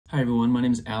Hi everyone, my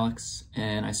name is Alex,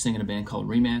 and I sing in a band called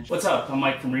Rematch. What's up? I'm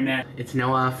Mike from Rematch. It's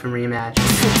Noah from Rematch.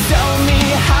 Tell me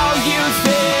how you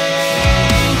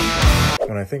think.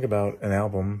 When I think about an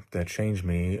album that changed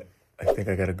me, I think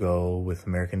I gotta go with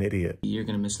American Idiot. You're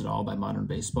Gonna Miss It All by Modern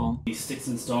Baseball. Sticks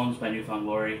and Stones by Newfound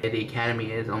Glory. The Academy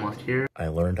is almost here. I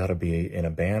learned how to be in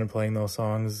a band playing those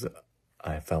songs.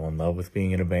 I fell in love with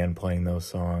being in a band playing those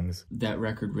songs. That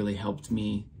record really helped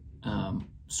me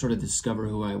sort of discover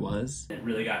who I was. It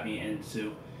really got me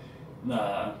into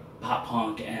the pop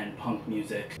punk and punk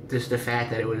music. Just the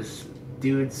fact that it was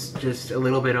dudes just a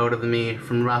little bit older than me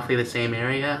from roughly the same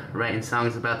area, writing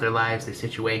songs about their lives, their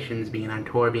situations, being on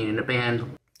tour, being in a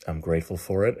band. I'm grateful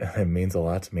for it. It means a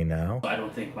lot to me now. I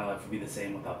don't think my life would be the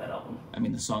same without that album. I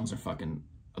mean, the songs are fucking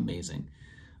amazing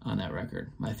on that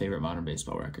record. My favorite Modern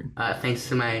Baseball record. Thanks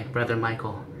to my brother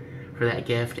Michael for that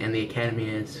gift, and the Academy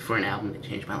is for an album that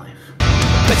changed my life.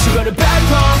 Bet you wrote a bad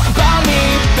poem about me.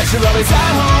 Bet you're always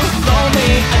at home,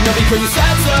 lonely. I know before you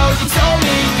said so, you told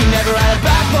me you never had a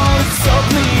bad